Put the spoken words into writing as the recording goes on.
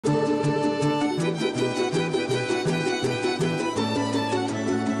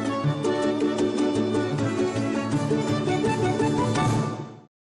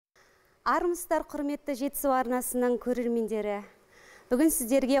Армысыздар, құрметті Жетісу арнасының көрермендері. Бүгін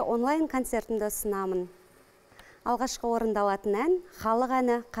сіздерге онлайн концертімді ұсынамын. Алғашқы орындалатын ән халық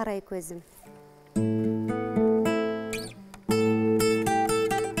әні «Қарай көзім».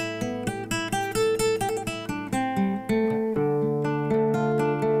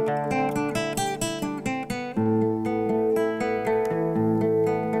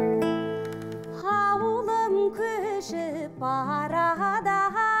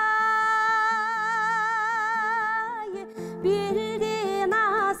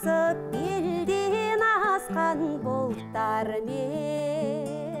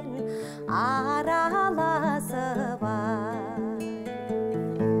 Араласып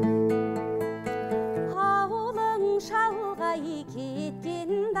ауылың шалғай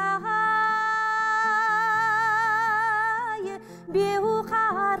кеткендай, беу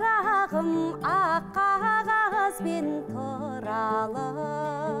қарағым ақ қағазбен тұралық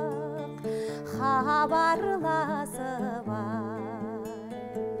хабарласып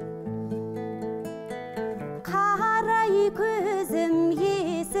қарай көзім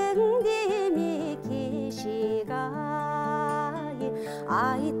есіңде ме кешегі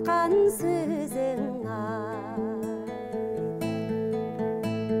айтқан сөзің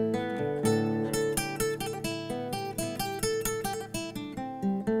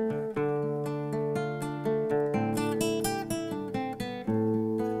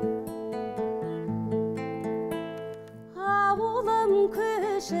ауылым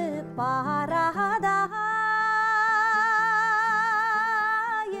көшіп барады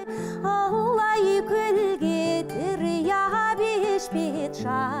көлге түрия бешпет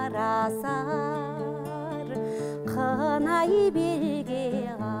жарасар қынай белге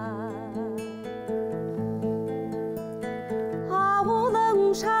ауылың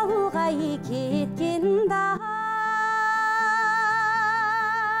шалғай кеткендай,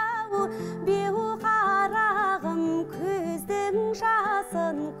 беу қарағым көздің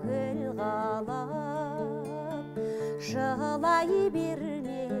жасын көл қылып жылай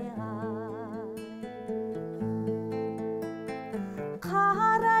берме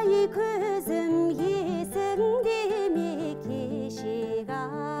қарай көзім есіңде ме кешегі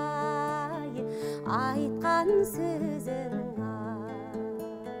айтқан сөзің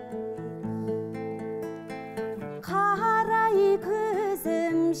қарай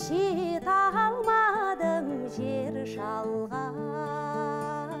көзім жете алмадым жер шалғай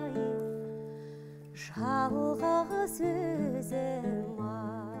жалғыз өзім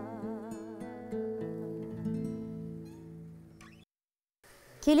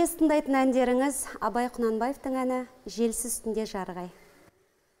Келесі тыңдайтын әндеріңіз Абай Құнанбаевтың әні «Желсіз үстінде жарғай».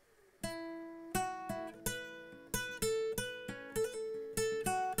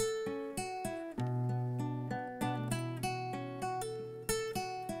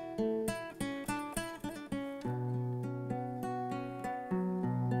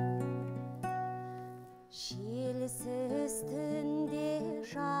 Желсіз түнде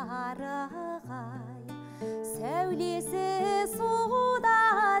жарғай, сәулесі суда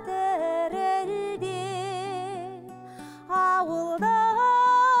дірілде, ауылдың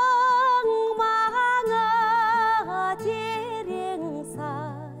маңы терең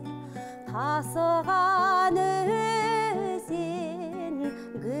сай, тасыған өзен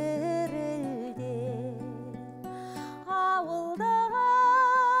гүрілде. Ауылдың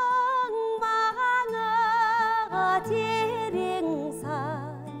маңы терең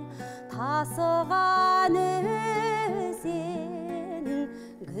сай, тасыған өзен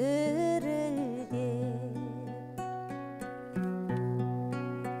гүрілде.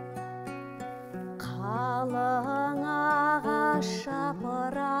 Қалың ағаш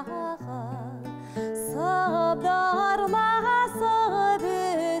жапырағы сыбдырласып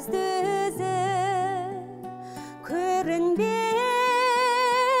өзді-өзі, көрінбей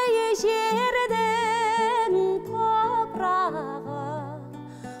жердің топырағы,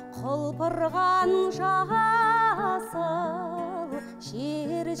 құлпырған жасыл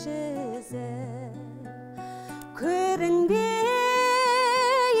жер жүзі, көрінбей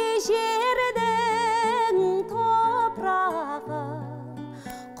жердің топырағы,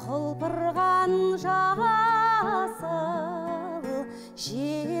 құлпырған жасыл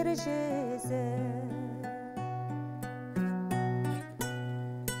жер жүзі.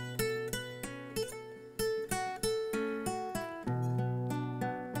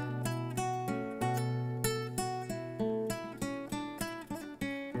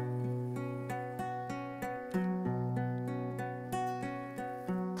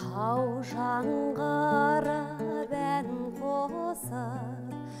 Тау жаңғырып ән қосып,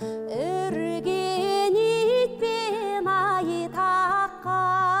 үрген итпен ай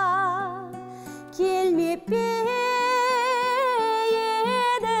таққан,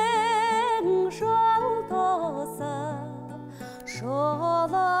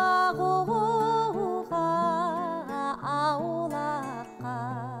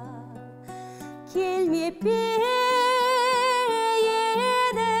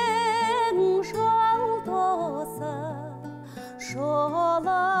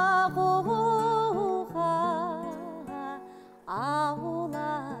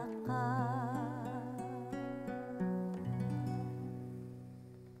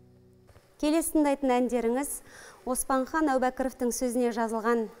 Келесі тыңдайтын әндеріңіз Оспанхан Әубәкіровтің сөзіне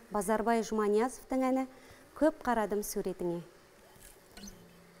жазылған Базарбай Жұманиязовтың әні «Көп қарадым суретіңе».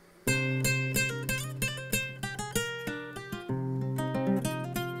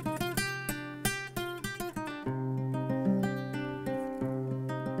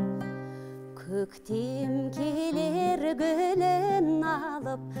 Көктем келер гүлін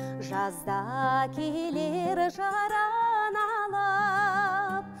алып, жазда келер жаран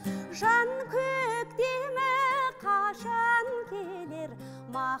алып, жан көктемі қашан келер,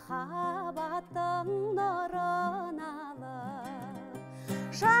 махаббаттың нұрын алып.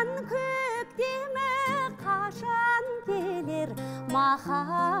 Жан көктемі қашан келер,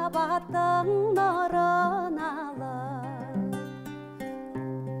 махаббаттың нұрын алып.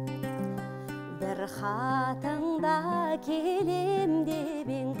 Бір хатыңда келем деп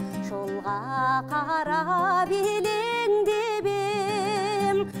ең, жолға қарап елең деп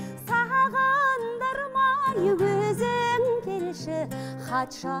ем. Сағындырмай өзің келші,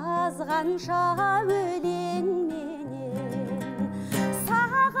 хат жазғанша өлеңменен.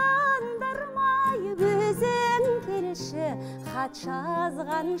 Сағындырмай өзің келші, хат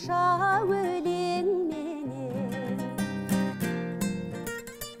жазғанша өлеңменен.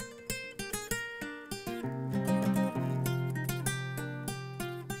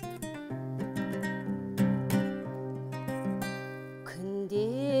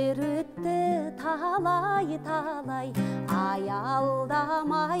 Талай-талай,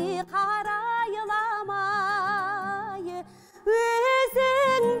 аялдамай, қарайламай,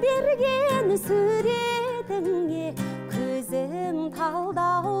 өзің берген суретіңе көзім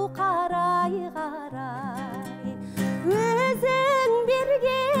талдау қарай-қарай. Өзің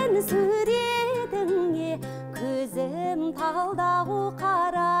берген суретіңе көзім талдау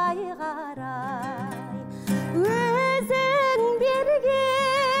қарай-қарай. Өзің берген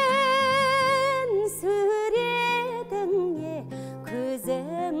суретіңе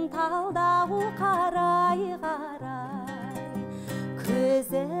көзім талдау қарай-қарай.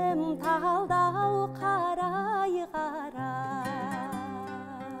 Көзім талдау қарай-қарай.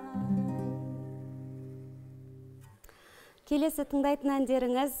 Келесі тыңдайтын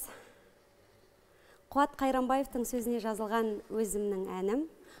әндеріңіз Қуат Қайранбаевтың сөзіне жазылған өзімнің әнім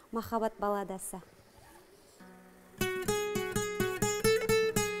 «Махаббат баладасы».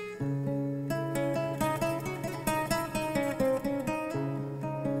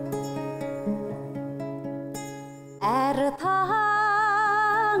 Әр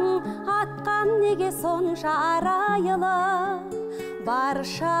таң атқан неге сонша арайлы,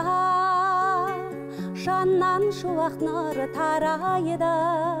 барша жаннан шуақ нұры тарайды.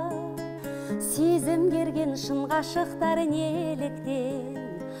 Сезім керген шын ғашықтар неліктен,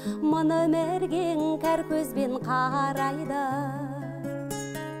 мұны мерген кәр көзбен қарайды.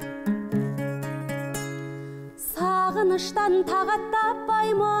 Сағыныштан тағат таппай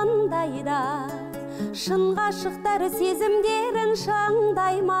мұндайда, шын ғашықтар сезімдерін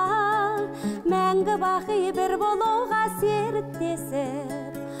шаңдайма. Мәңгі бақи бір болуға серттесіп,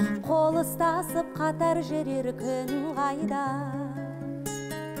 қол ұстасып қатар жүрер күн қайда.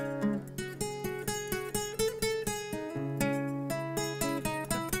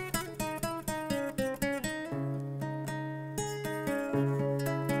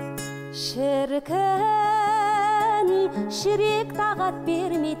 Шіркін жүрек тағат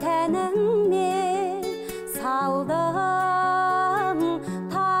бермей тәнімне, салдым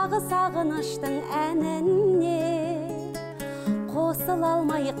тағы сағыныштың әніне. Қосыл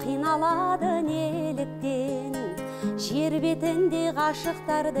алмай қиналады неліктен, жер бетінде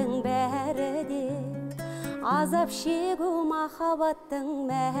ғашықтардың бәрі де. Азап шегу махаббаттың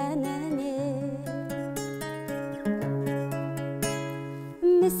мәніне.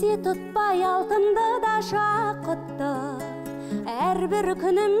 Місе тұтпай алтынды да жақытты, әрбір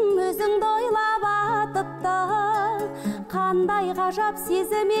күнім өзіңді ойлап атыпты. Қандай ғажап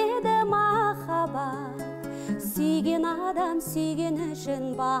сезімеді махаббат, сүйген адам сүйген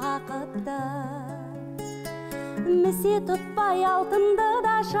үшін бақытты. Місе тұтпай алтынды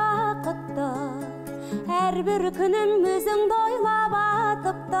да жақытты, әрбір күнім өзіңді ойлап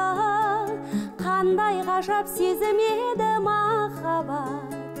атыпты. Қандай ғажап сезімеді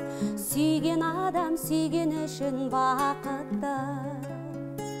махаббат, сүйген адам сүйген үшін бақытты.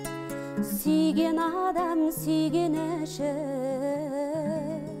 Сүйген адам сүйген үшін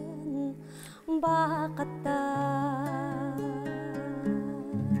бақытты.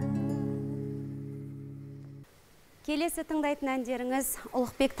 Келесі тыңдайтын әндеріңіз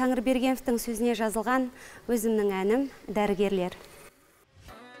Ұлықбек Таңырбергеновтың сөзіне жазылған өзімнің әнім «Дәрігерлер».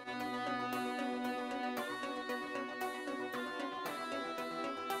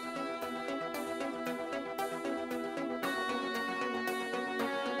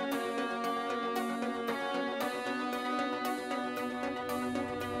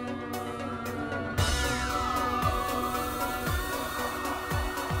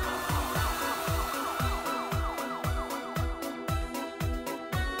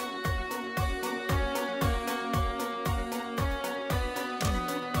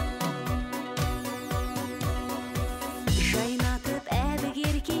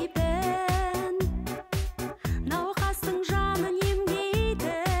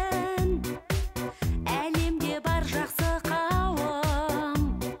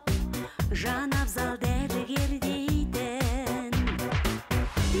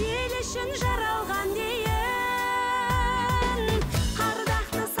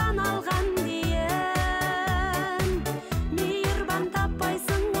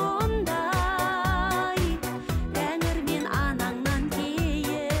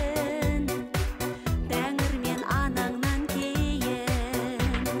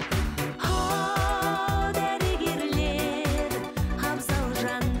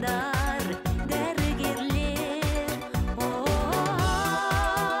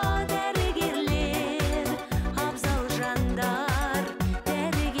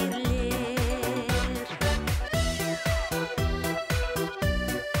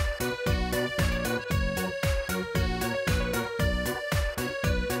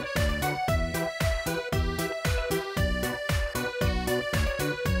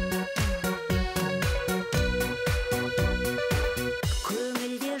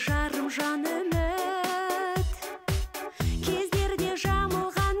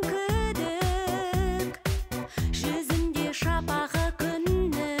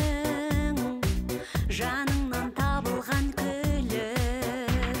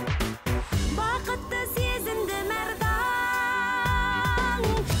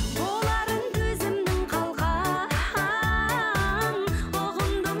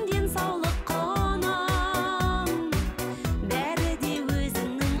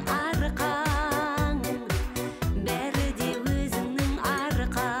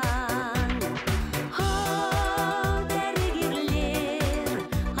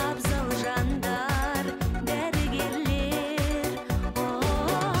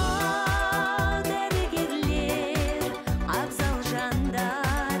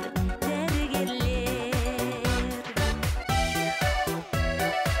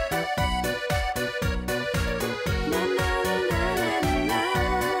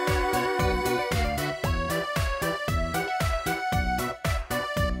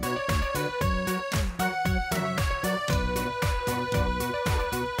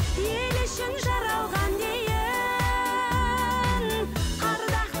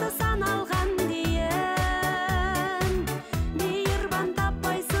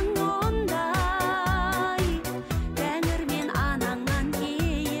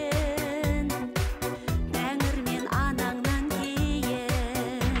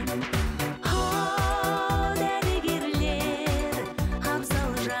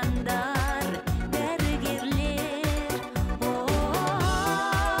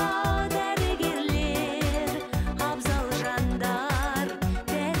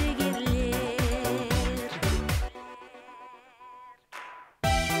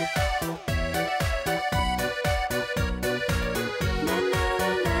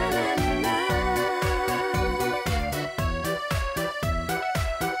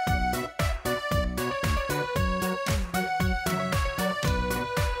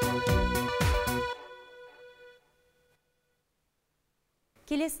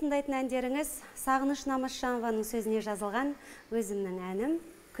 Келесі тыңдайтын әндеріңіз Сағыныш Намазжанованың сөзіне жазылған өзімнің әнім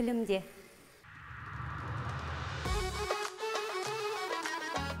 «Күлімде».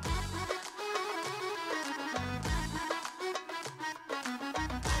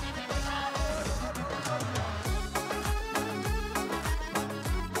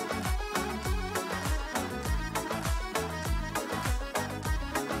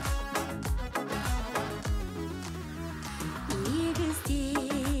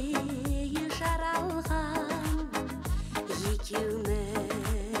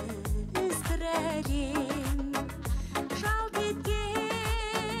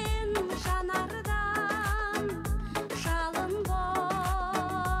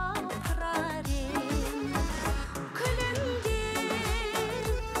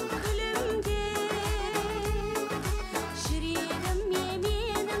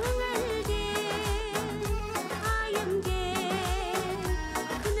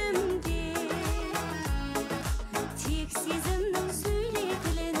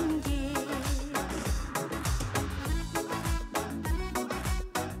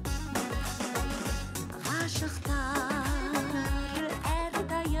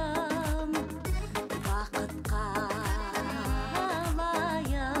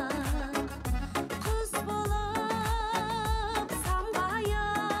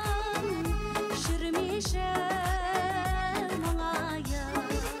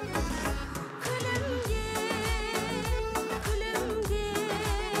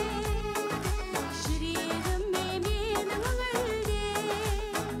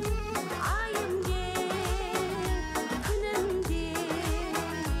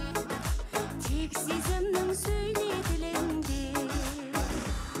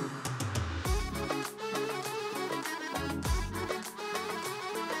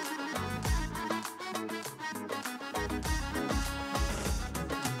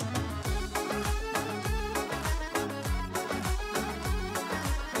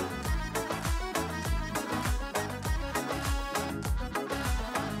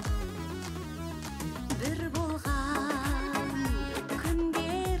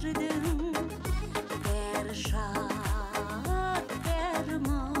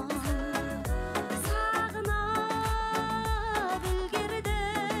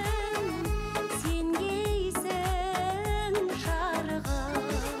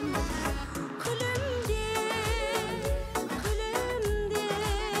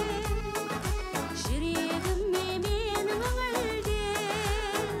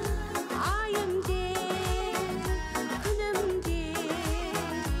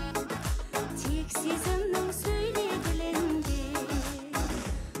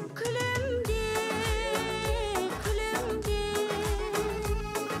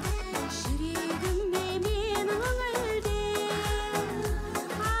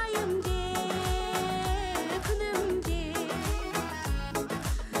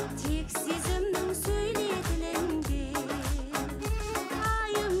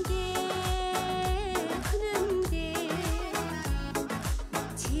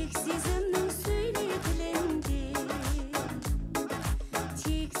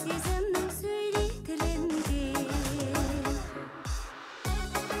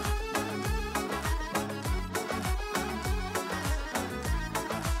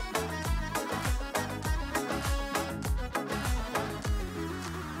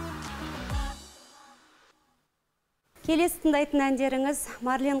 Келесі тыңдайтын әндеріңіз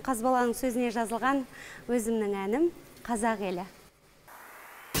Марлен Қазбаланың сөзіне жазылған өзімнің әнім «Қазақ елі».